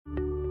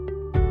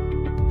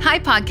Hi,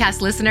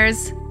 podcast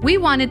listeners. We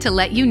wanted to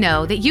let you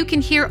know that you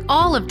can hear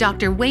all of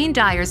Dr. Wayne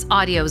Dyer's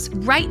audios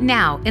right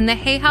now in the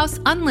Hay House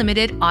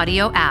Unlimited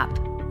audio app.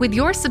 With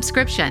your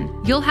subscription,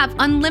 you'll have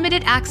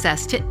unlimited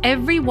access to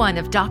every one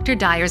of Dr.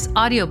 Dyer's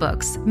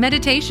audiobooks,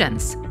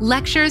 meditations,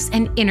 lectures,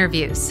 and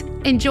interviews.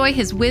 Enjoy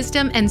his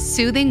wisdom and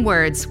soothing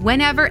words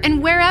whenever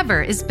and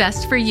wherever is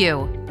best for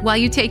you, while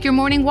you take your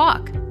morning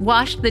walk,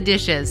 wash the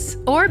dishes,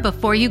 or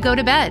before you go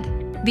to bed.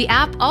 The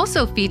app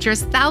also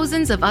features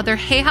thousands of other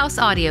Hay House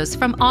audios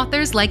from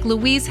authors like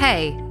Louise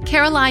Hay,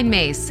 Caroline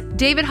Myss,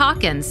 David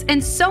Hawkins,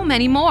 and so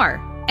many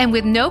more. And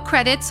with no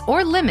credits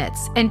or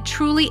limits and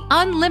truly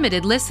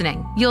unlimited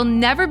listening, you'll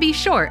never be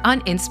short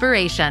on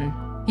inspiration.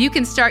 You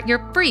can start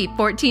your free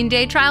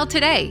 14-day trial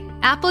today.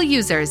 Apple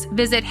users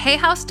visit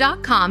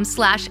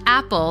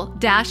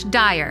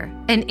hayhouse.com/apple-dyer.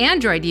 And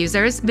Android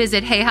users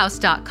visit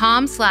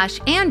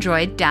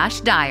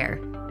hayhouse.com/android-dyer.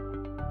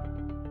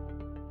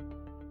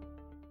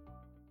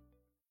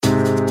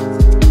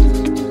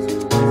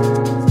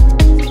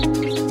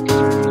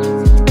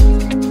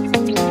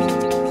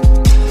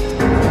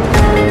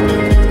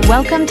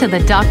 Welcome to the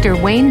Dr.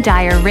 Wayne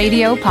Dyer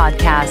Radio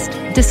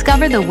Podcast.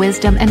 Discover the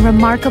wisdom and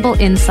remarkable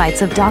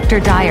insights of Dr.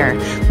 Dyer,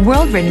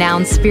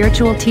 world-renowned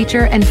spiritual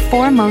teacher and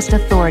foremost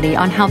authority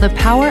on how the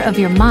power of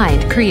your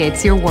mind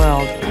creates your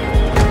world.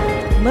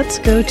 Let's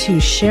go to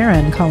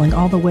Sharon, calling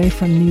all the way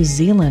from New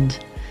Zealand.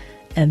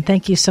 And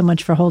thank you so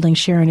much for holding,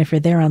 Sharon, if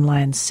you're there on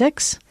line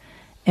 6.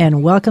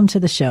 And welcome to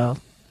the show.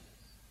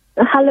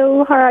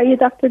 Hello, how are you,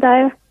 Dr.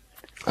 Dyer?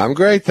 I'm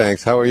great,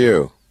 thanks. How are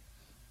you?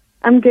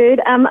 I'm good.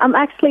 I'm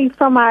actually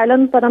from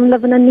Ireland, but I'm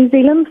living in New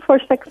Zealand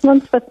for 6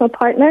 months with my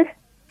partner.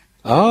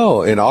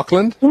 Oh, in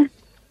Auckland?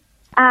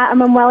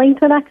 I'm in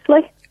Wellington,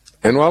 actually.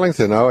 In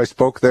Wellington. Oh, I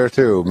spoke there,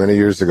 too, many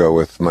years ago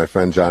with my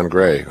friend John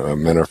Gray.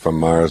 Men are from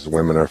Mars,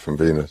 women are from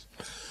Venus.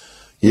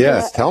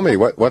 Yes, tell me,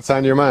 what's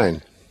on your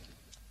mind?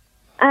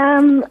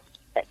 In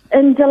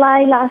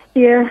July last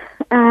year,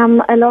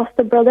 I lost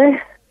a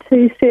brother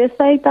to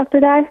suicide, Dr.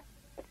 Dyer.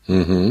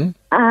 Mm-hmm.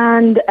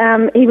 And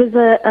he was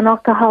an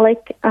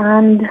alcoholic,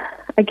 and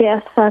I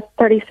guess at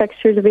 36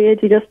 years of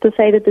age, he just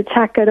decided to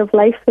check out of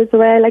life, is the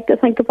way I like to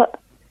think of it.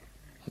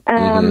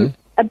 I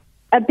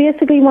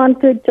basically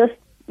wanted just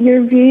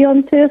your view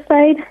on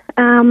suicide.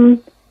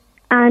 And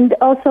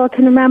also I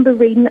can remember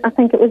reading, I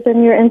think it was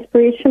in your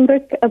inspiration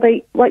book, about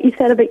what you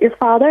said about your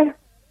father.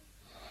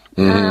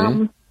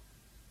 Mm-hmm.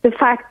 The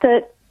fact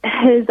that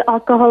his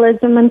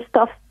alcoholism and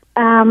stuff,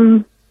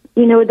 that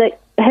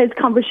his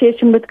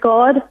conversation with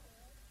God,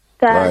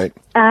 that right.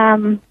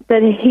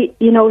 That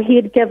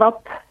he'd give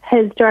up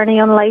his journey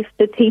on life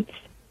to teach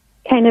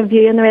kind of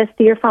you and the rest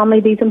of your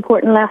family these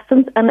important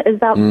lessons. And is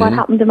that what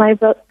happened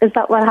to is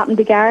that what happened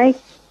to Gary?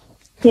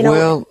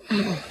 Well,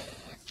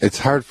 it's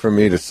hard for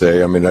me to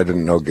say. I mean, I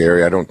didn't know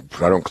Gary. I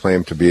don't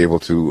claim to be able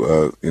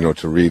to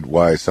to read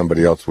why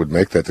somebody else would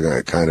make that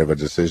kind of a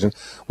decision.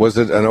 Was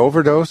it an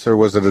overdose or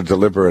was it a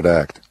deliberate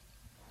act?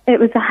 It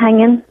was a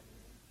hanging.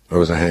 It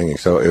was a hanging.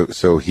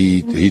 So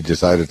he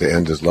decided to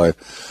end his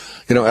life.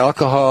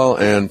 Alcohol,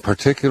 and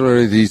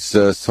particularly these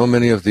so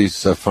many of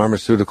these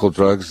pharmaceutical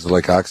drugs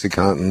like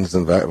OxyContins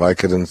and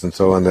Vicodins and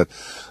so on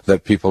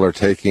that people are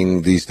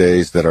taking these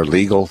days that are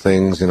legal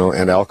things,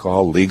 and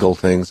alcohol legal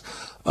things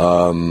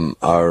when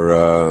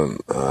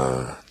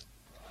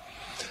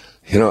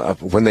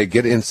they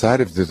get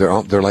inside of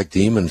they're like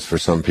demons for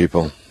some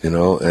people,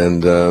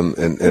 and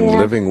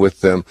living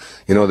with them,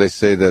 they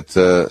say that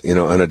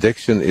an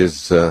addiction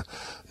is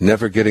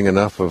never getting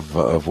enough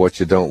of what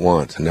you don't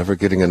want, never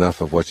getting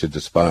enough of what you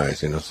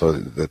despise, so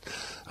that,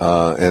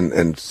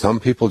 and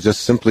some people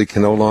just simply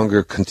can no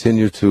longer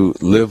continue to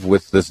live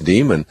with this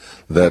demon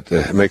that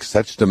makes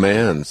such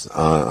demands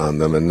on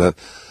them, and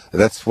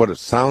that's what it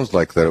sounds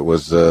like, that it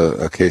was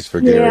a case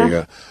for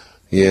Gary.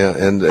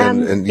 And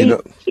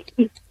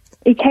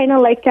he kind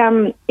of like,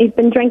 he'd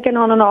been drinking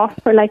on and off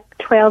for like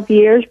 12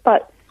 years,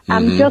 but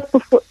just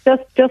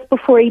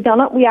before he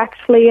done it, we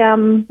actually,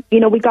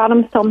 we got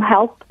him some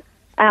help.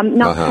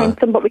 Not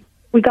counseling, but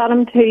we got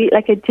him to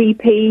like a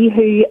GP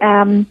who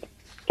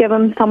give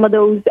him some of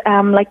those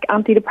like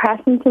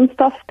antidepressants and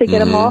stuff to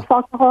get him off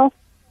alcohol,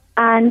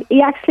 and he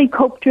actually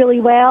coped really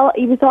well.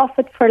 He was off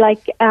it for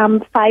like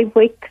 5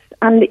 weeks,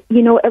 and it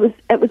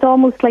was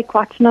almost like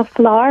watching a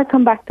flower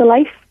come back to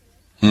life.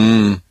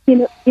 We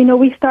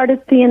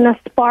started seeing a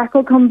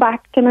sparkle come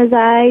back in his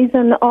eyes,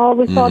 and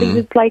we thought he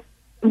was like,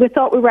 we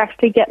thought we were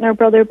actually getting our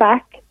brother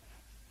back,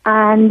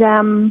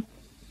 and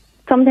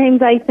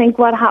sometimes I think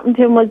what happened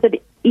to him was that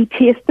he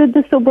tasted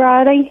the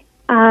sobriety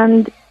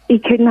and he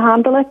couldn't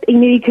handle it. He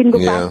knew he couldn't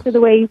go back to the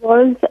way he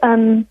was,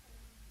 and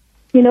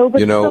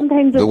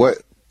sometimes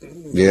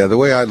the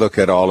way I look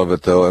at all of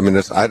it, though, I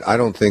mean, I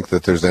don't think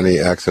that there's any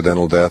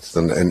accidental deaths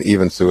and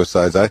even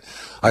suicides. I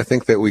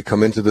think that we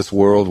come into this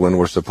world when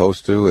we're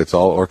supposed to. It's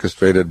all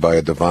orchestrated by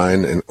a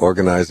divine and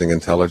organizing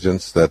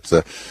intelligence that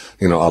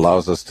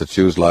allows us to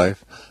choose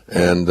life.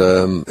 And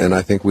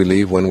I think we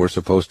leave when we're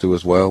supposed to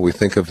as well. We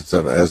think of it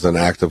as an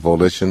act of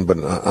volition, but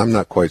I'm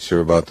not quite sure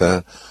about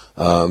that.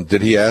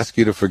 Did he ask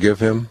you to forgive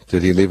him?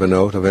 Did he leave a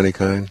note of any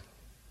kind?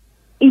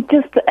 He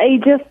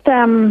dropped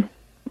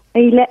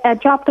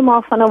him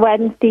off on a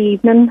Wednesday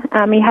evening.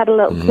 He had a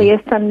little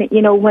place, and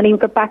when he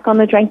got back on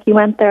the drink, he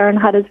went there and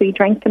had his wee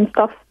drink and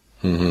stuff.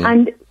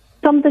 And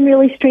something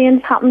really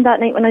strange happened that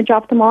night when I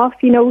dropped him off.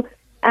 It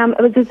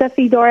was as if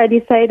he'd already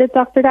decided.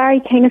 Dr. Dyer,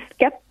 he kind of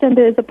skipped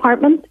into his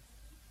apartment.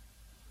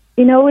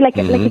 Like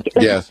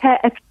yes.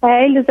 a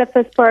child, as if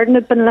his burden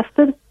had been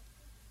lifted.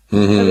 It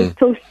was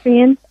so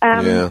strange.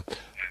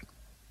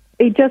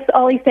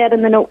 All he said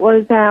in the note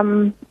was,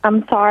 "I'm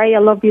sorry, I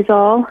love you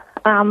all.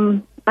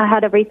 I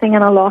had everything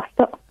and I lost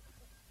it."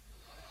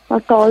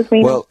 That's all his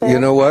meaning. Well, you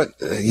know what?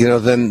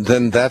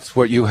 Then that's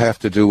what you have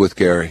to do with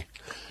Gary.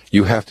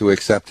 You have to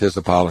accept his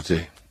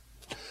apology.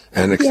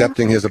 And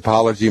accepting his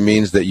apology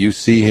means that you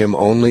see him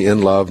only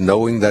in love,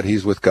 knowing that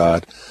he's with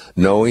God,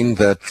 knowing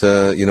that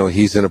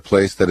he's in a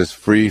place that is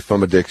free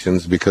from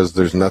addictions, because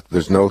there's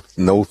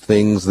no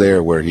things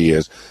there where he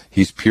is.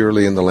 He's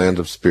purely in the land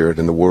of spirit,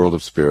 in the world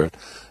of spirit,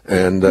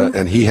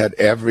 and he had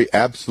every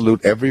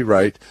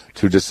right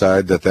to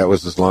decide that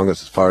was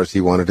as far as he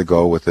wanted to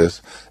go with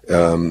this.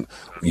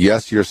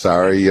 Yes, you're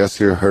sorry. Yes,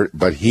 you're hurt,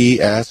 but he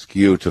asked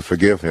you to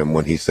forgive him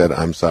when he said,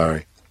 "I'm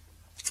sorry."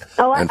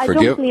 Oh, I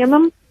don't blame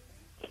him.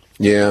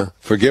 Yeah,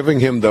 forgiving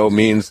him though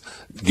means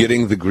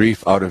getting the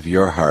grief out of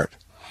your heart,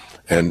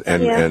 and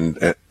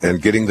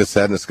getting the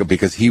sadness,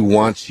 because he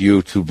wants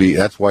you to be.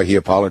 That's why he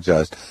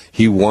apologized.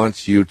 He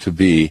wants you to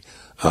be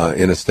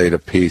in a state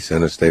of peace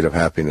and a state of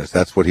happiness.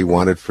 That's what he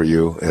wanted for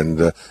you,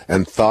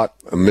 and thought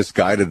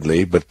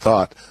misguidedly, but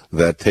thought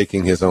that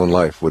taking his own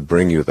life would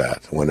bring you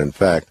that. When in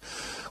fact,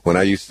 when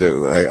I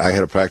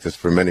had a practice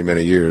for many,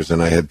 many years,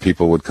 and I had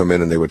people would come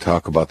in and they would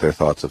talk about their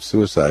thoughts of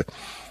suicide.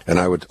 And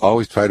I would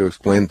always try to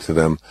explain to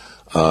them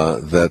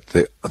that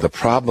the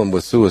problem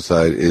with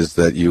suicide is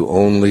that you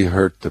only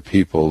hurt the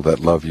people that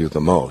love you the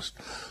most.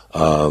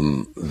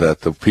 That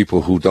the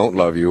people who don't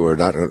love you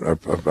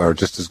are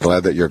just as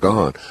glad that you're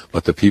gone.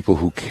 But the people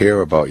who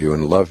care about you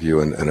and love you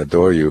and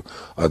adore you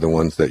are the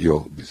ones that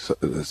you'll.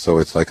 So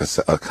it's like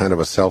a kind of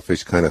a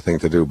selfish kind of thing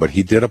to do. But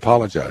he did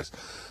apologize,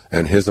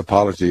 and his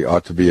apology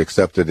ought to be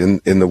accepted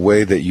in the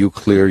way that you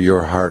clear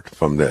your heart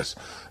from this.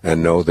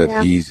 And know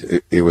that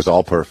it was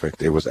all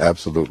perfect. It was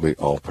absolutely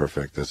all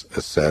perfect, as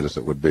sad as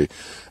it would be.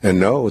 And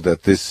know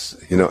that this,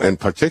 and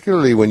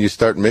particularly when you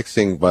start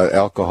mixing by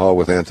alcohol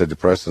with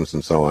antidepressants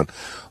and so on,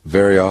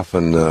 very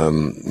often,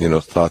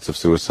 thoughts of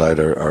suicide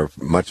are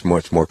much,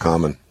 much more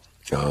common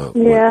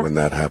when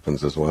that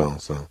happens as well.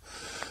 So,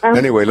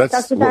 anyway,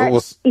 let's.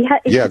 He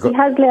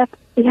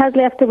has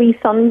left a wee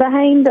son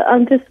behind. I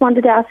just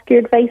wanted to ask your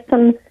advice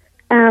on,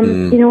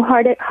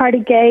 how to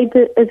guide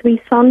his wee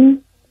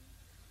son.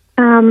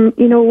 How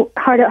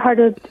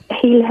to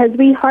heal his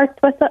wee heart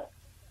with it.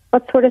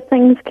 What sort of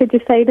things could you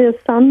say to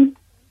his son?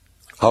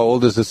 How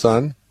old is his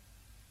son?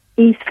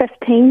 He's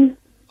 15.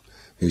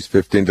 He's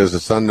 15. Does the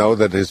son know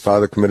that his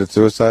father committed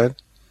suicide?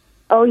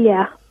 Oh,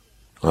 yeah.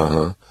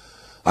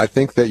 I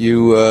think that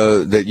you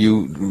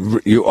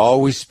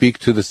always speak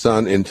to the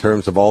son in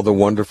terms of all the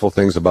wonderful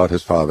things about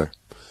his father.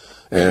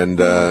 And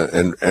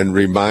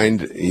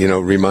remind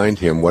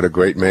him what a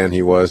great man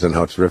he was and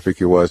how terrific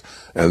he was,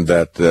 and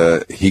that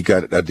he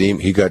got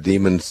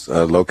demons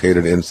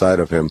located inside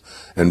of him,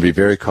 and be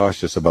very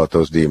cautious about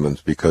those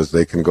demons, because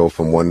they can go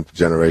from one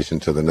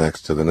generation to the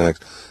next,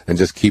 and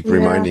just keep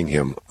reminding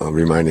him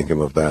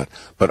of that.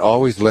 But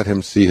always let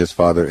him see his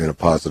father in a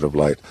positive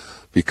light,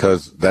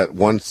 because that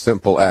one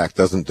simple act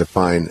doesn't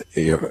define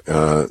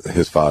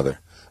his father.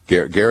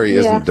 Gary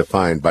isn't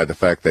defined by the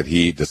fact that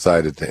he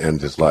decided to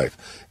end his life.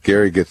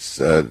 Gary gets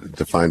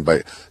defined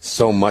by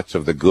so much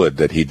of the good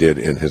that he did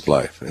in his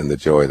life and the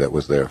joy that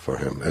was there for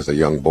him as a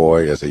young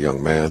boy, as a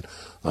young man.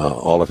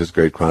 All of his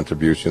great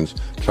contributions.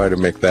 Try to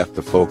make that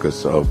the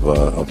focus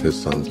of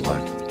his son's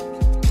life.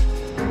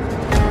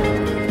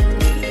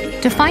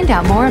 To find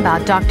out more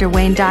about Dr.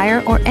 Wayne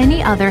Dyer or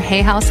any other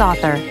Hay House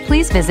author,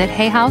 please visit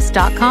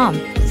hayhouse.com.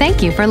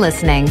 Thank you for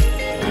listening.